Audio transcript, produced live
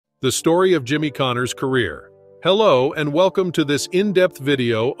The story of Jimmy Connors' career. Hello and welcome to this in-depth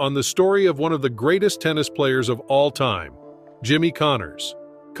video on the story of one of the greatest tennis players of all time, Jimmy Connors.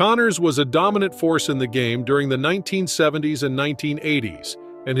 Connors was a dominant force in the game during the 1970s and 1980s,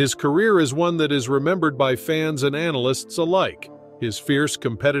 and his career is one that is remembered by fans and analysts alike. His fierce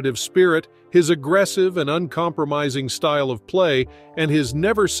competitive spirit, his aggressive and uncompromising style of play, and his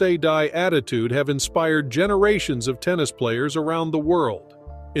never-say-die attitude have inspired generations of tennis players around the world.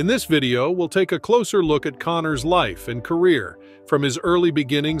 In this video, we'll take a closer look at Connors' life and career, from his early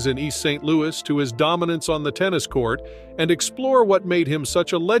beginnings in East St. Louis to his dominance on the tennis court, and explore what made him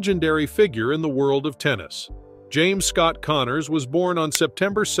such a legendary figure in the world of tennis. James Scott Connors was born on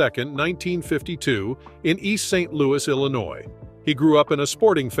September 2, 1952, in East St. Louis, Illinois. He grew up in a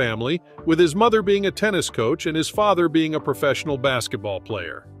sporting family, with his mother being a tennis coach and his father being a professional basketball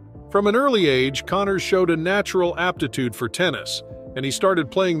player. From an early age, Connors showed a natural aptitude for tennis, and he started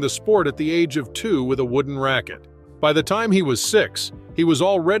playing the sport at the age of 2 with a wooden racket. By the time he was 6, he was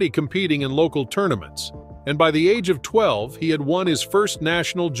already competing in local tournaments, and by the age of 12, he had won his first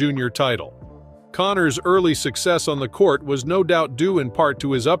national junior title. Connors' early success on the court was no doubt due in part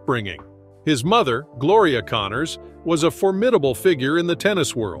to his upbringing. His mother, Gloria Connors, was a formidable figure in the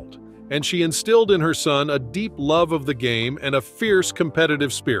tennis world, and she instilled in her son a deep love of the game and a fierce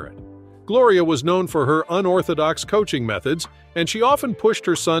competitive spirit. Gloria was known for her unorthodox coaching methods, and she often pushed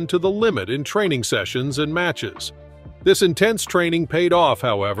her son to the limit in training sessions and matches. This intense training paid off,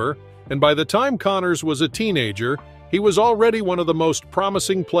 however, and by the time Connors was a teenager, he was already one of the most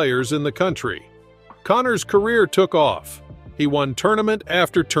promising players in the country. Connors' career took off. He won tournament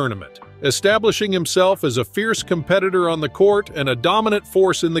after tournament, establishing himself as a fierce competitor on the court and a dominant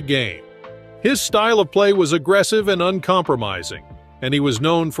force in the game. His style of play was aggressive and uncompromising, and he was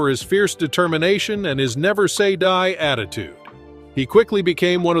known for his fierce determination and his never-say-die attitude. He quickly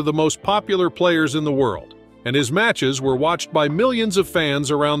became one of the most popular players in the world, and his matches were watched by millions of fans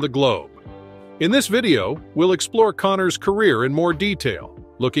around the globe. In this video, we'll explore Connors' career in more detail,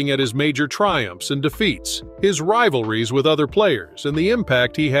 looking at his major triumphs and defeats, his rivalries with other players, and the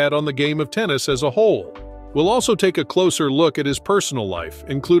impact he had on the game of tennis as a whole. We'll also take a closer look at his personal life,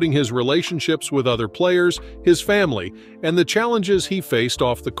 including his relationships with other players, his family, and the challenges he faced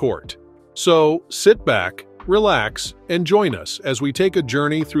off the court. So, sit back, relax, and join us as we take a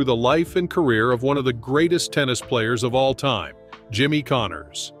journey through the life and career of one of the greatest tennis players of all time, Jimmy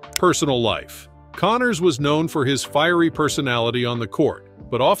Connors. Personal life. Connors was known for his fiery personality on the court,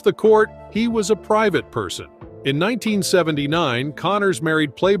 but off the court, he was a private person. In 1979, Connors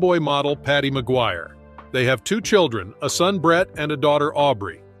married Playboy model Patty McGuire. They have 2 children, a son Brett and a daughter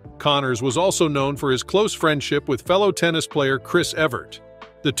Aubrey. Connors was also known for his close friendship with fellow tennis player Chris Evert.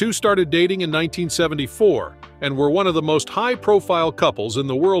 The two started dating in 1974 and were one of the most high-profile couples in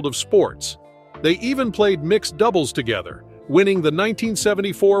the world of sports. They even played mixed doubles together, winning the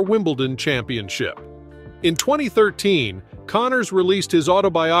 1974 Wimbledon championship. In 2013, Connors released his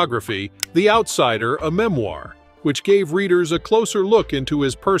autobiography, The Outsider, a memoir, which gave readers a closer look into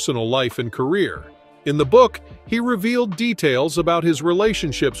his personal life and career. In the book, he revealed details about his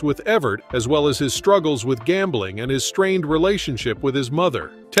relationships with Evert, as well as his struggles with gambling and his strained relationship with his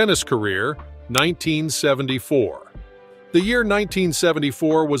mother. Tennis career, 1974. The year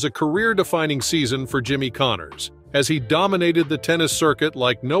 1974 was a career-defining season for Jimmy Connors, as he dominated the tennis circuit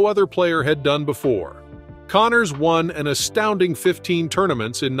like no other player had done before. Connors won an astounding 15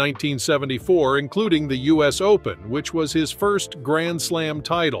 tournaments in 1974, including the US Open, which was his first Grand Slam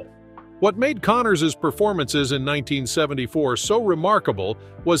title. What made Connors' performances in 1974 so remarkable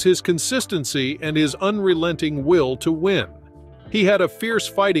was his consistency and his unrelenting will to win. He had a fierce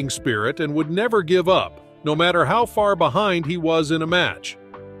fighting spirit and would never give up, no matter how far behind he was in a match.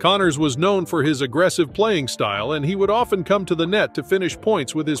 Connors was known for his aggressive playing style, and he would often come to the net to finish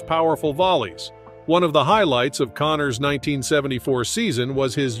points with his powerful volleys. One of the highlights of Connors' 1974 season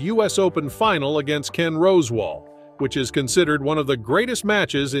was his US Open final against Ken Rosewall, which is considered one of the greatest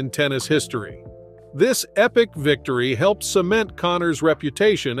matches in tennis history. This epic victory helped cement Connors'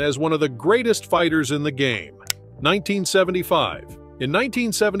 reputation as one of the greatest fighters in the game. 1975. In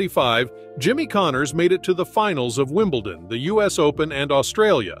 1975, Jimmy Connors made it to the finals of Wimbledon, the US Open, and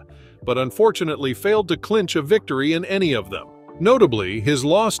Australia, but unfortunately failed to clinch a victory in any of them. Notably, his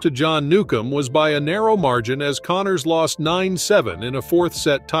loss to John Newcombe was by a narrow margin, as Connors lost 9-7 in a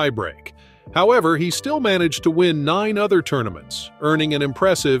 4th-set tiebreak. However, he still managed to win 9 other tournaments, earning an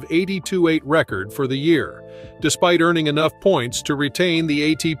impressive 82-8 record for the year, despite earning enough points to retain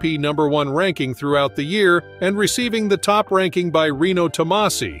the ATP #1 ranking throughout the year and receiving the top ranking by Rino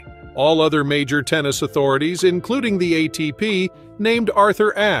Tomasi, All other major tennis authorities, including the ATP, named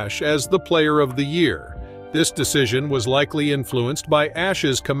Arthur Ashe as the Player of the Year. This decision was likely influenced by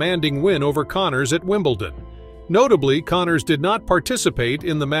Ashe's commanding win over Connors at Wimbledon. Notably, Connors did not participate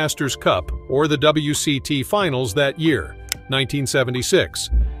in the Masters Cup or the WCT Finals that year, 1976.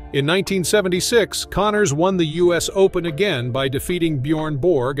 In 1976, Connors won the US Open again by defeating Bjorn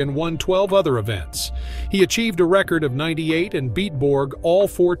Borg and won 12 other events. He achieved a record of 98 and beat Borg all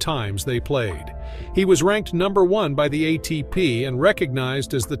 4 times they played. He was ranked number 1 by the ATP and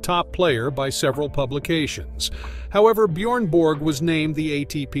recognized as the top player by several publications. However, Bjorn Borg was named the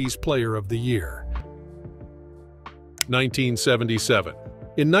ATP's Player of the Year. 1977.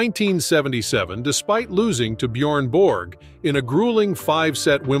 In 1977, despite losing to Bjorn Borg in a grueling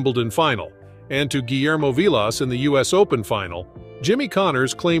 5-set Wimbledon final and to Guillermo Vilas in the US Open final, Jimmy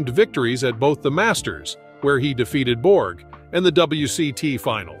Connors claimed victories at both the Masters, where he defeated Borg, and the WCT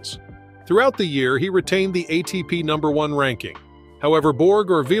finals. Throughout the year, he retained the ATP #1 ranking. However,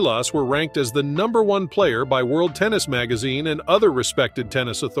 Borg or Vilas were ranked as the #1 player by World Tennis Magazine and other respected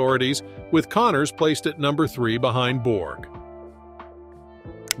tennis authorities, with Connors placed at number 3 behind Borg.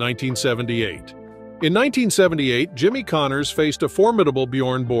 1978. In 1978, Jimmy Connors faced a formidable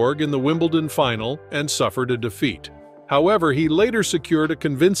Bjorn Borg in the Wimbledon final and suffered a defeat. However, he later secured a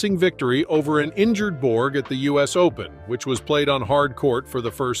convincing victory over an injured Borg at the US Open, which was played on hard court for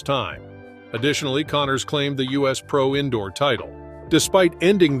the first time. Additionally, Connors claimed the US Pro Indoor title. Despite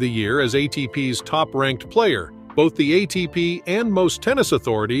ending the year as ATP's top-ranked player, both the ATP and most tennis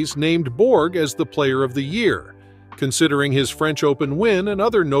authorities named Borg as the Player of the Year, considering his French Open win and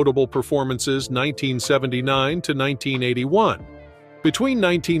other notable performances 1979 to 1981. Between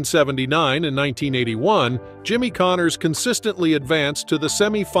 1979 and 1981, Jimmy Connors consistently advanced to the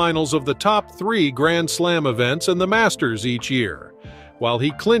semi-finals of the top 3 Grand Slam events and the Masters each year. While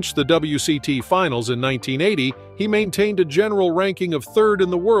he clinched the WCT Finals in 1980, he maintained a general ranking of 3rd in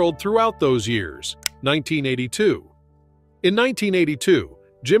the world throughout those years. 1982. In 1982,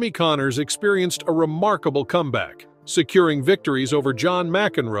 Jimmy Connors experienced a remarkable comeback, securing victories over John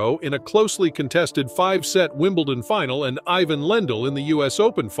McEnroe in a closely contested 5-set Wimbledon final and Ivan Lendl in the US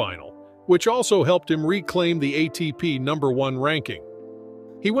Open final, which also helped him reclaim the ATP #1 ranking.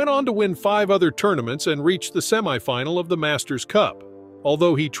 He went on to win 5 other tournaments and reached the semifinal of the Masters Cup.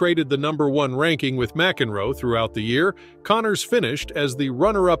 Although he traded the #1 ranking with McEnroe throughout the year, Connors finished as the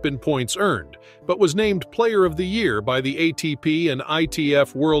runner-up in points earned, but was named Player of the Year by the ATP and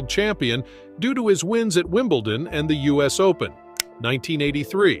ITF World Champion due to his wins at Wimbledon and the US Open.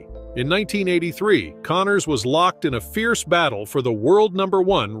 1983. In 1983, Connors was locked in a fierce battle for the world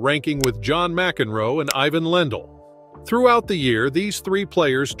 #1 ranking with John McEnroe and Ivan Lendl. Throughout the year, these 3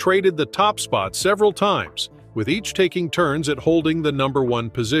 players traded the top spot several times, with each taking turns at holding the #1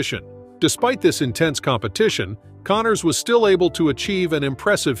 position. Despite this intense competition, Connors was still able to achieve an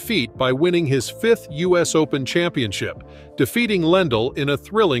impressive feat by winning his 5th US Open championship, defeating Lendl in a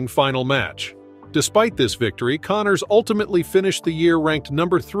thrilling final match. Despite this victory, Connors ultimately finished the year ranked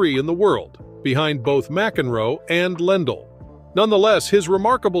number 3 in the world, behind both McEnroe and Lendl. Nonetheless, his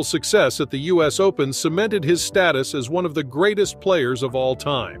remarkable success at the US Open cemented his status as one of the greatest players of all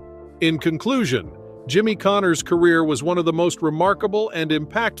time. In conclusion, Jimmy Connors' career was one of the most remarkable and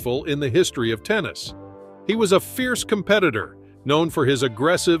impactful in the history of tennis. He was a fierce competitor, known for his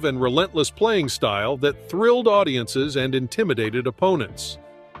aggressive and relentless playing style that thrilled audiences and intimidated opponents.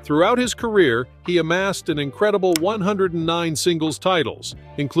 Throughout his career, he amassed an incredible 109 singles titles,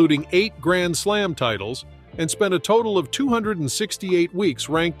 including 8 Grand Slam titles, and spent a total of 268 weeks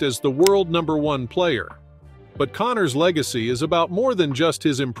ranked as the world #1 player. But Connors' legacy is about more than just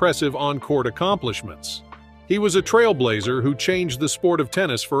his impressive on-court accomplishments. He was a trailblazer who changed the sport of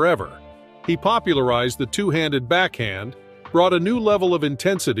tennis forever. He popularized the two-handed backhand, brought a new level of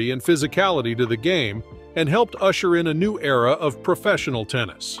intensity and physicality to the game, and helped usher in a new era of professional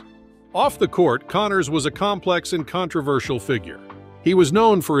tennis. Off the court, Connors was a complex and controversial figure. He was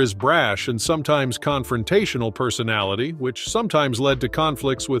known for his brash and sometimes confrontational personality, which sometimes led to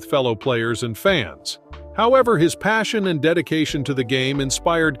conflicts with fellow players and fans. However, his passion and dedication to the game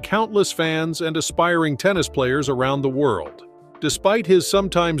inspired countless fans and aspiring tennis players around the world. Despite his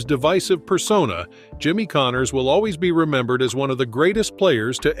sometimes divisive persona, Jimmy Connors will always be remembered as one of the greatest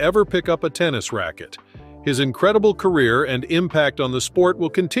players to ever pick up a tennis racket. His incredible career and impact on the sport will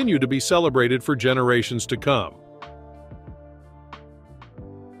continue to be celebrated for generations to come.